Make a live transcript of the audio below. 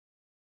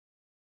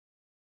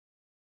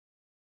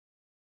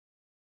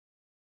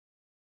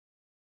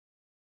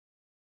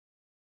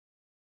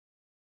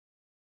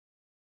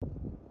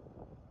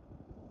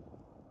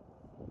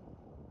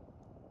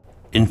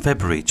In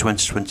February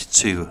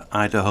 2022,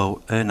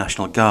 Idaho Air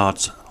National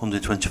Guard's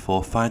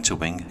 124 Fighter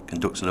Wing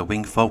conducted a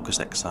wing focus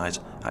exercise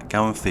at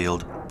Gowan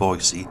Field,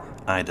 Boise,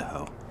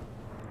 Idaho.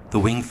 The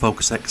wing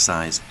focus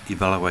exercise,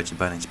 evaluated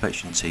by an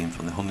inspection team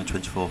from the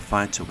 124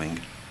 Fighter Wing,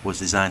 was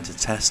designed to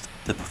test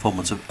the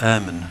performance of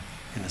airmen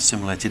in a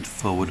simulated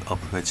forward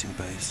operating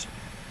base.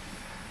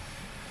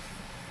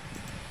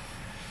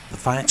 The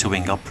Fighter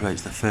Wing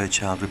operates the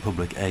Fairchild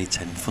Republic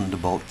A-10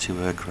 Thunderbolt II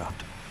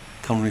aircraft,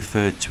 commonly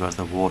referred to as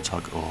the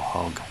Warthog or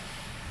Hog.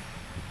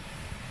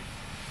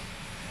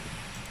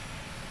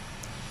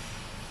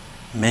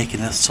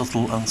 Making a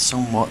subtle and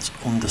somewhat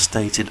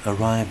understated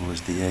arrival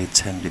is the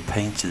A-10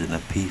 repainted in a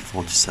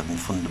P-47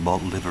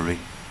 Thunderbolt Livery.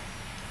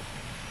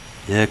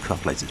 The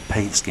aircraft lets its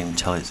paint scheme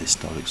tell its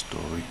historic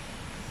story.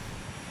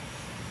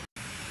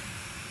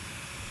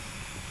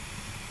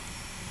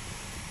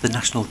 The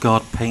National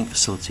Guard paint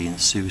facility in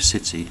Sioux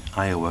City,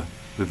 Iowa,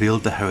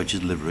 revealed the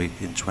Heritage Livery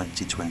in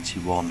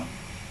 2021.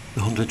 The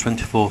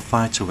 124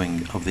 Fighter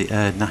Wing of the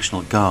Air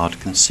National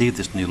Guard conceived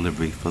this new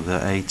livery for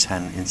their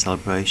A-10 in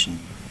celebration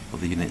of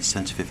the unit's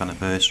 75th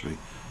anniversary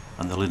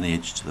and the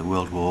lineage to the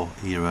World War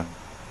era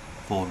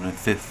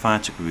 405th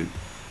Fighter Group,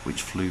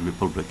 which flew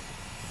Republic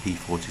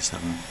P-47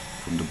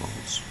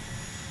 Thunderbolts.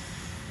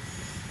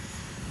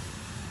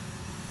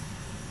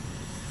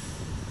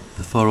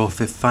 The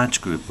 405th Fighter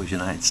Group was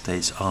United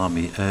States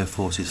Army Air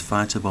Force's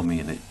fighter bomber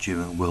unit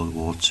during World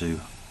War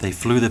II. They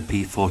flew the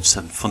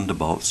P-47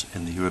 Thunderbolts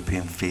in the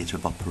European Theatre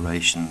of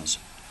Operations.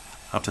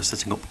 After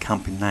setting up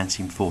camp in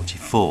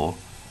 1944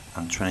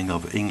 and training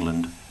over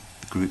England,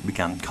 the group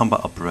began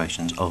combat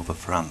operations over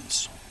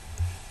France.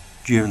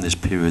 During this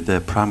period, their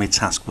primary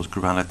task was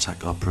ground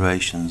attack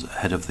operations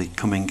ahead of the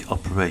coming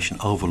Operation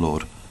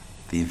Overlord,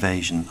 the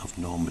invasion of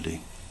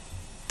Normandy.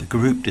 The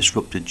group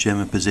disrupted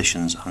German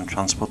positions and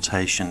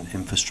transportation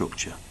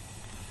infrastructure.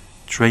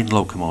 Train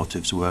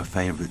locomotives were a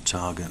favourite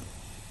target.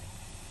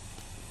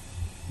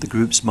 The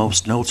group's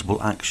most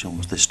notable action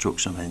was the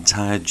destruction of an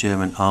entire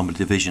German armoured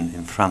division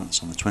in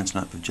France on the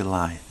 29th of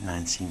July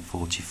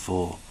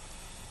 1944.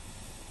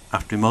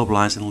 After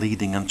immobilising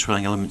leading and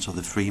trailing elements of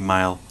the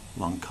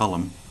 3-mile-long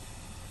column,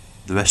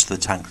 the rest of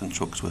the tanks and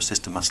trucks were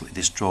systematically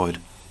destroyed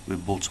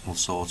with multiple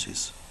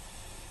sorties.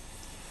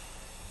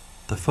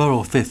 The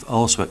 405th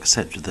also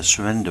accepted the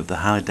surrender of the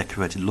highly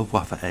decorated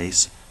Luftwaffe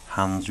ace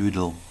Hans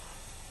Rudel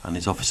and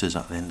his officers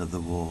at the end of the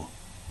war.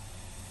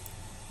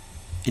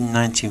 In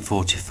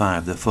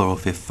 1945, the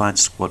 405th Fighter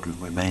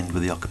Squadron remained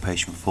with the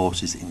occupation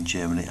forces in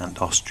Germany and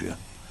Austria,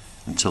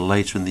 until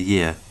later in the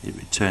year it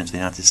returned to the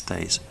United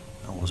States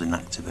and was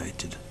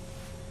inactivated.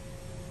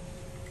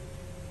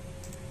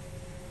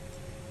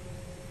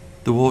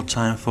 The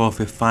wartime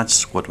 405th Fighter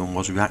Squadron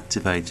was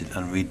reactivated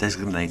and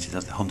redesignated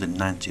as the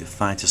 190th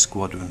Fighter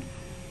Squadron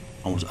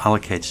and was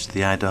allocated to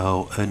the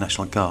Idaho Air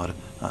National Guard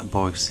at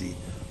Boise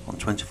on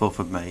 24th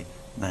of May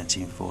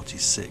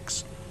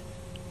 1946.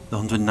 The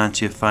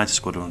 190th Fighter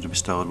Squadron was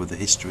bestowed with the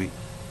history,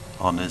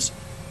 honours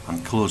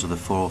and colours of the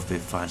 405th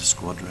Fighter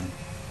Squadron.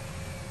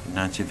 In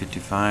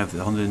 1955,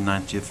 the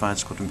 190th Fighter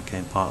Squadron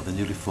became part of the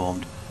newly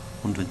formed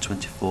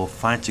 124th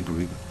Fighter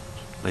Group,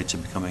 later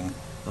becoming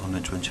the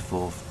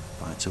 124th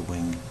Fighter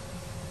Wing.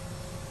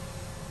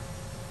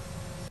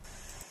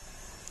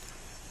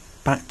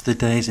 Back to the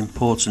day's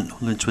important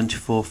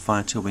 124th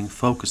Fighter Wing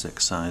focus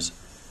exercise,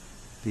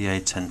 the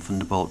A-10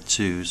 Thunderbolt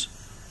IIs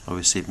are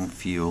receiving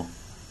fuel,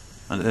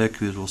 and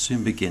aircrews will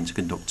soon begin to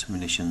conduct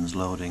munitions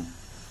loading.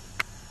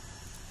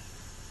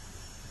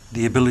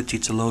 The ability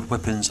to load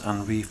weapons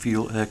and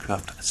refuel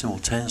aircraft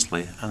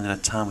simultaneously and in a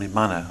timely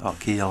manner are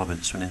key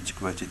elements to an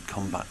integrated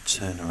combat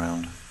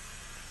turnaround.